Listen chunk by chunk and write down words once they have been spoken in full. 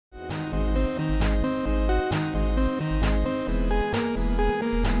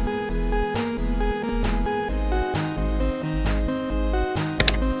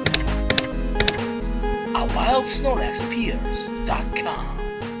about SnorlaxPeers.com.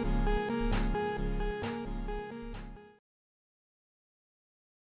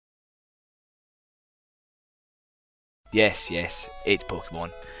 Yes, it's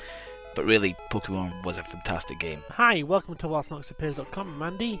Pokemon. But really, Pokemon was a fantastic game. Hi, welcome to WhatSnorlaxAppears.com.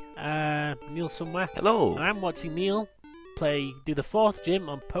 I'm Andy, Neil somewhere. Hello! And I'm watching Neil do the 4th gym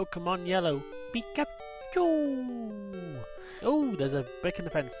on Pokemon Yellow. Pikachu! Oh, there's a break in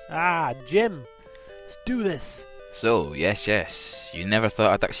the fence. Gym! Let's do this! So, yes, you never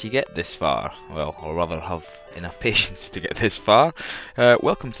thought I'd actually get this far. Well, or rather have enough patience to get this far.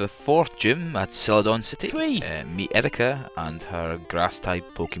 Welcome to the 4th gym at Celadon City. Meet Erica and her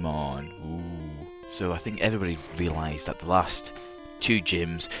grass-type Pokemon. Ooh. So I think everybody realised that the last 2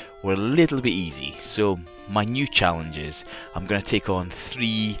 gyms were a little bit easy. So my new challenge is I'm going to take on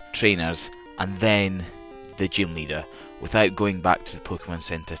 3 trainers and then the gym leader without going back to the Pokemon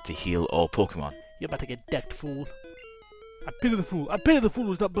Center to heal all Pokemon. You're about to get decked, fool. I pity the fool. I pity the fool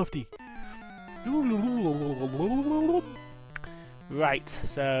who's not buffy. Right,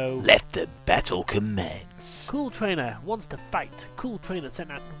 so... Let the battle commence. Cool Trainer wants to fight. Cool Trainer sent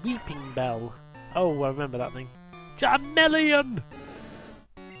out Weeping Bell. Oh, I remember that thing. Charmeleon!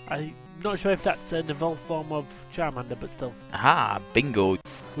 I'm not sure if that's an evolved form of Charmander, but still. Aha, bingo.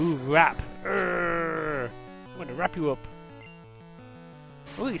 Ooh, rap. I'm going to wrap you up.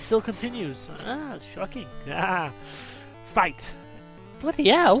 Oh, it still continues. Shocking. Fight. Bloody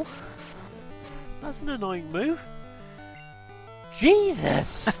hell. That's an annoying move.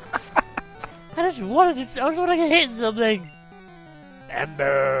 Jesus. I just wanted to get hit something.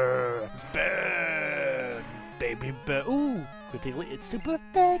 Ember. Burn. Baby burn. Ooh. Critically, it's super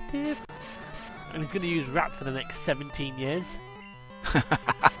effective. And he's going to use rap for the next 17 years.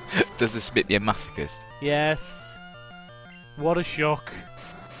 Does this make me a masochist? Yes. What a shock.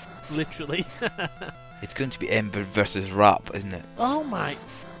 Literally. It's going to be Ember versus Rap, isn't it? Oh my...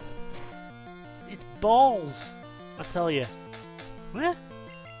 It's balls, I tell you. Where?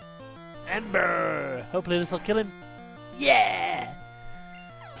 Ember! Hopefully this will kill him. Yeah!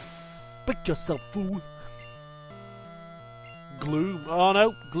 Pick yourself, fool. Gloom. Oh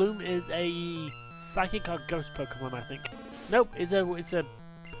no, Gloom is a psychic or ghost Pokemon, I think. Nope, it's a...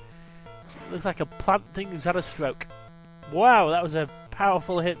 Looks like a plant thing who's had a stroke. Wow, that was a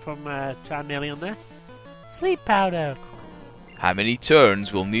powerful hit from Charmeleon there. Sleep powder. How many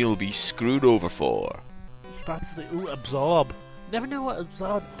turns will Neil be screwed over for? Ooh, absorb. Never know what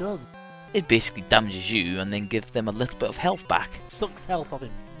absorb does. It basically damages you and then gives them a little bit of health back. Sucks health off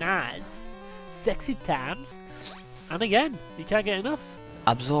him. Nice. Sexy times. And again, you can't get enough.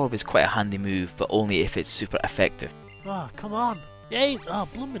 Absorb is quite a handy move, but only if it's super effective. Oh, come on. Yay! Oh,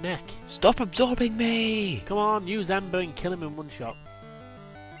 blow my neck. Stop absorbing me! Come on, use Ember and kill him in one shot.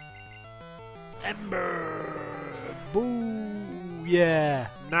 Ember! Boo! Yeah!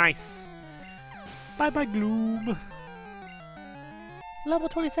 Nice! Bye-bye, Gloom! Level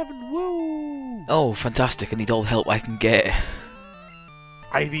 27, woo! Oh, fantastic, I need all the help I can get.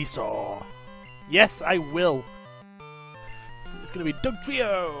 Ivysaur! Yes, I will! It's gonna be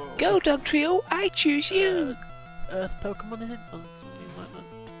Dugtrio! Go, Dugtrio! I choose you! Earth Pokemon, is it? Or something like that.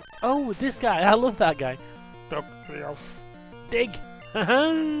 Oh, this guy! I love that guy! Dugtrio! Dig!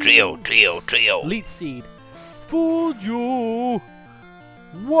 Trio! Leech Seed. Fooled you!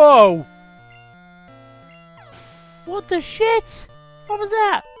 Whoa! What the shit? What was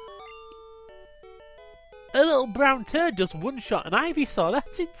that? A little brown turd just one-shot an Ivysaur.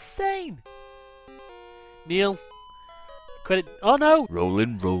 That's insane! Neil. Credit. Oh no!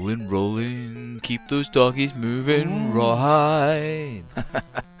 Rolling. Keep those doggies moving right.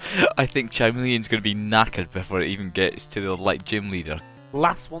 I think Charmeleon's going to be knackered before it even gets to the light gym leader.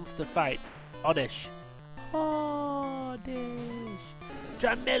 Last wants to fight. Oddish.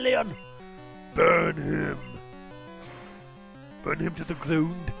 Charmeleon! Burn him! Burn him to the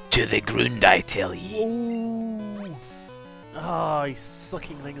ground. To the ground, I tell ye. Ooh. Oh, he's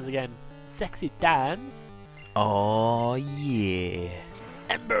sucking things again. Sexy dance. Oh, yeah.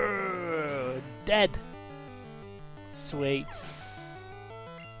 Ember! Dead. Sweet.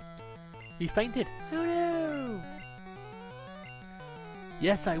 He fainted. Oh no!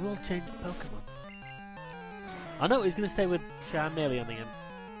 Yes, I will change Pokemon. I know he's going to stay with Charmeleon again.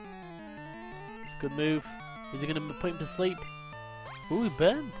 It's a good move. Is he going to put him to sleep? Ooh, he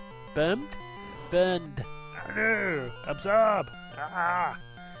burned. Burned. Oh no! Absorb! Ah!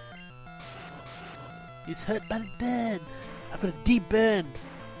 He's hurt by the burn. I've got a deep burn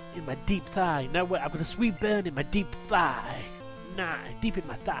in my deep thigh. No, wait, I've got a sweet burn in my deep thigh. Nah, deep in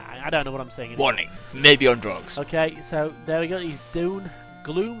my thigh. I don't know what I'm saying anymore. Warning, maybe on drugs. Okay, so there we go. He's down.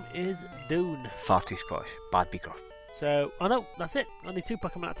 Gloom is doomed. Far too Scottish. Bad beaker. So, oh no, that's it. Only 2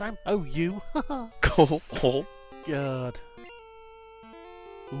 Pokemon at a time. Oh, you. Go. God.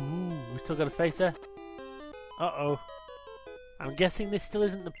 Ooh, we still got a face there. Uh-oh. I'm guessing this still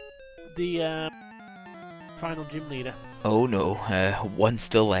isn't the final gym leader. Oh no, one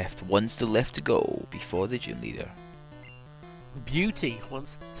still left. One still left to go before the gym leader. Beauty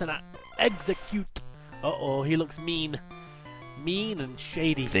wants to execute. Uh-oh, he looks mean. Mean and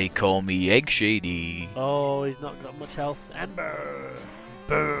shady. They call me Egg Shady. Oh, he's not got much health. Ember.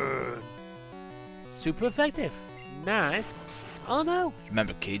 Burn. Super effective. Nice. Oh no.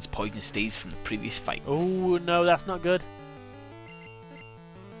 Remember kids, poison stays from the previous fight. Oh no, that's not good.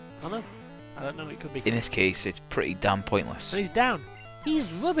 Oh no. I don't know what it could be. In this case, it's pretty damn pointless. And he's down.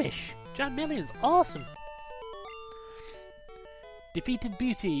 He's rubbish. Charmeleon's awesome. Defeated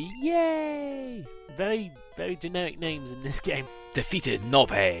Beauty. Yay! Very, very generic names in this game. Defeated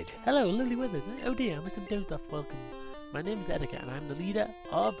Knobhead. Hello, Lily Withers. Oh dear, I must have dozed off. Welcome. My name is Erika and I'm the leader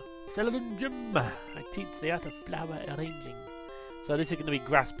of Celadon Gym. I teach the art of flower arranging. So this is going to be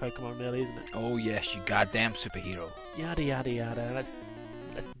grass Pokemon really, isn't it? Oh yes, you goddamn superhero. Yada yada yada. Let's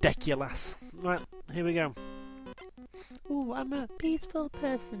deck your lass. Right, here we go. Ooh, I'm a peaceful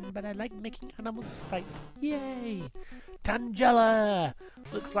person, but I like making animals fight. Yay! Tangela!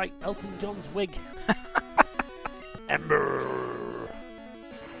 Looks like Elton John's wig. Ember!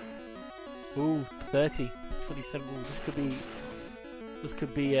 Ooh, 30. 27. Ooh, this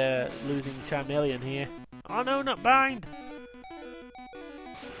could be losing Charmeleon here. Oh no, not bind!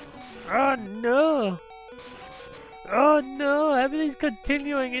 Oh no! Oh no, everything's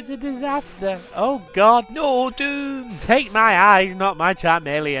continuing, it's a disaster. Oh god. No, Doom! Take my eyes, not my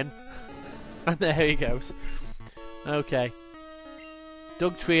Charmeleon. And there he goes. Okay.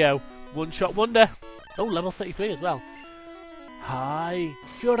 Doug Trio, one-shot wonder. Oh, level 33 as well. Hi,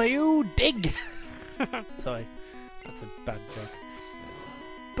 Shoryu, dig! Sorry, that's a bad joke.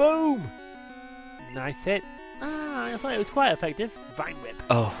 Boom! Nice hit. Ah, I thought it was quite effective. Vine Whip.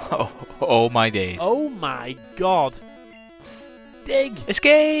 Oh my days. Oh my god. Dig!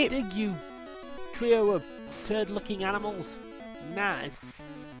 Escape! Dig, you trio of turd-looking animals. Nice.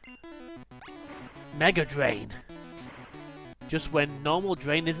 Mega Drain. Just when normal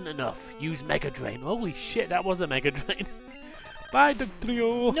drain isn't enough, use Mega Drain. Holy shit, that was a Mega Drain. Bye, Doug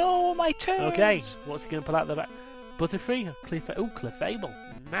Trio. No, my turn. Okay, what's he going to pull out the back? Butterfree? Clefable.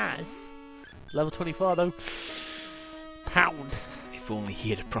 Nice. Level 24 though. Pound. If only he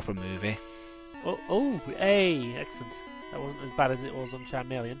had a proper move, eh? Oh, hey, excellent. That wasn't as bad as it was on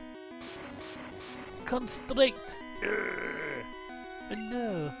Charmeleon. Constrict.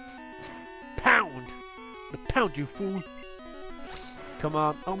 No. Pound. The pound, you fool. Come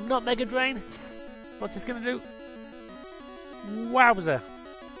on. Oh, not Mega Drain. What's this gonna do? Wowzer.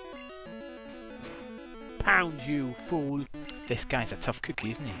 Pound, you fool. This guy's a tough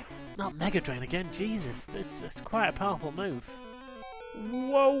cookie, isn't he? Not Mega Drain again, Jesus. This is quite a powerful move.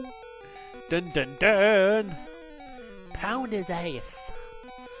 Whoa. Dun dun dun. Pound his ace.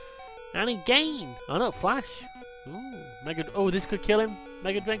 And he gain. Oh no, Flash. Ooh, oh, this could kill him.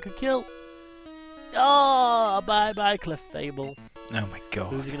 Mega Drain could kill. Oh, bye bye, Clefable. Oh my god.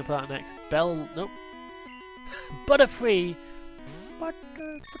 Who's he gonna put out next? Bell. Nope. Butterfree.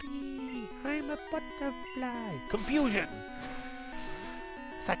 Butterfree. I'm a butterfly. Confusion.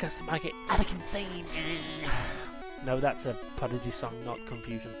 Sakasmage. Insane. No, that's a Prodigy song, not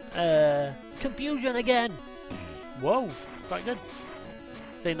Confusion. Confusion again. Whoa, quite good.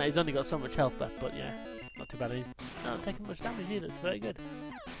 Saying that he's only got so much health left, but yeah, not too bad. He's not taking much damage either. It's very good.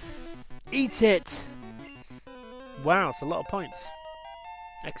 Eat it. Wow, it's a lot of points.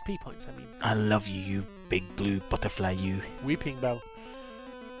 XP points, I mean. I love you, you big blue butterfly, you. Weeping Bell.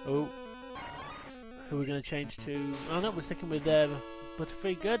 Oh. Who are we going to change to? Oh no, we're sticking with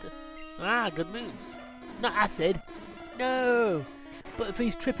Butterfree. Good. Ah, good moves. Not acid. No.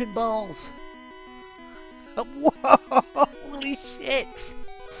 Butterfree's tripping balls. Oh, whoa! Holy shit!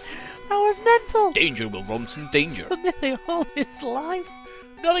 That was mental! Danger, Will Robinson, danger! For nearly all his life!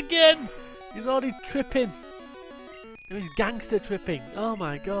 Not again! He's already tripping! And he's gangster tripping! Oh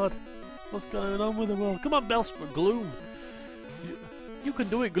my god! What's going on with the world? Come on, Bellsprout, Gloom! You can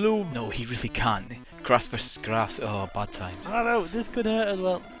do it, Gloom! No, he really can't. Grass versus grass, oh, bad times. I know, this could hurt as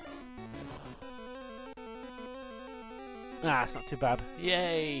well. Ah, it's not too bad.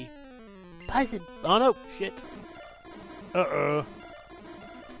 Yay! Poison! Oh no, shit! Uh-oh.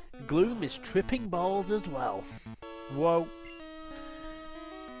 Gloom is tripping balls as well. Whoa.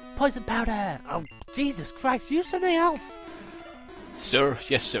 Poison powder! Oh, Jesus Christ, use something else! Sir,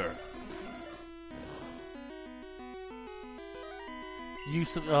 yes sir. Use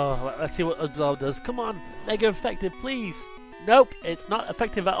some. Oh, let's see what Blow does. Come on, mega effective, please. Nope, it's not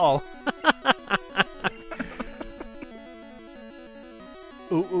effective at all.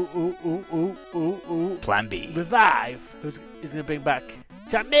 Ooh. Plan B. Revive. Who's gonna bring back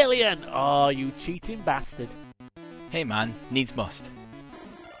Charmeleon? Oh, you cheating bastard! Hey man, needs must.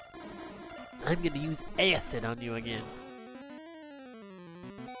 I'm gonna use acid on you again.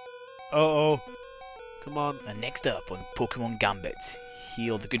 Oh. Come on. And next up on Pokemon Gambit,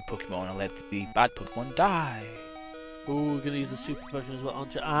 heal the good Pokemon and let the bad Pokemon die. Ooh, we're gonna use a super potion as well,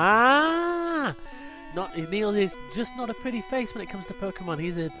 aren't you? Ah! Neil is just not a pretty face when it comes to Pokemon.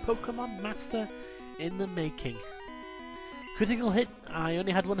 He's a Pokemon master in the making. Critical hit. I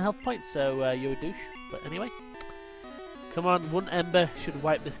only had 1 health point, so you're a douche. But anyway. Come on, 1 Ember should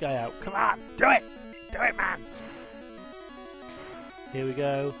wipe this guy out. Come on, do it! Do it, man! Here we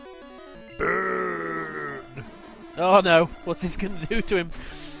go. Burn! Oh no, what's this gonna do to him?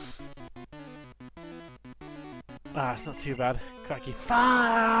 Ah, it's not too bad. Cracky.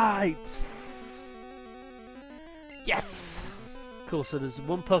 Fight! Yes! Cool, so there's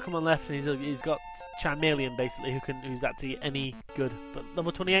 1 Pokemon left and he's got Charmeleon basically who's actually any good. But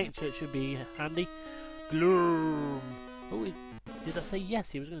level 28 should be handy. Gloom! Oh, did I say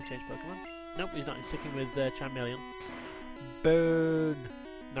yes? He was going to change Pokemon. Nope, he's not. He's sticking with Charmeleon. Burn!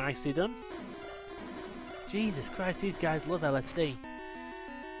 Nicely done. Jesus Christ, these guys love LSD.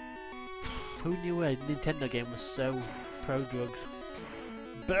 Who knew a Nintendo game was so pro-drugs?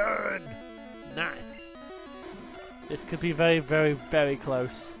 Burn! Nice. This could be very, very, very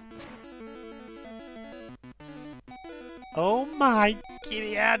close. Oh my,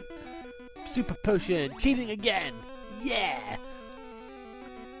 Gideon! Super potion, cheating again! Yeah!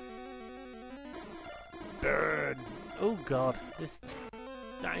 Burn! Oh god,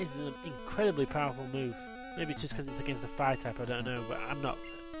 that is an incredibly powerful move. Maybe it's just because it's against a fire type, I don't know, but I'm not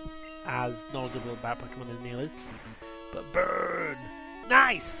as knowledgeable about Pokemon as Neil is. But burn!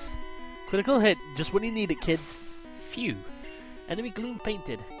 Nice! Critical hit, just when you need it, kids. Phew. Enemy gloom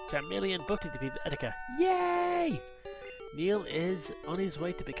painted. Charmeleon both to defeat Edeka. Yay! Neil is on his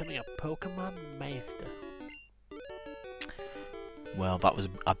way to becoming a Pokemon master. Well, that was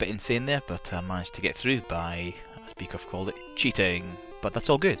a bit insane there, but I managed to get through by, as Beakoff called it, cheating. But that's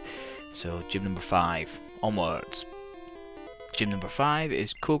all good. So, gym number 5. Onwards. Gym number 5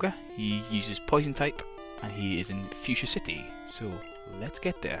 is Koga. He uses Poison type, and he is in Fuchsia City. So, let's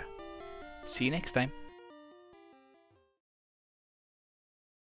get there. See you next time.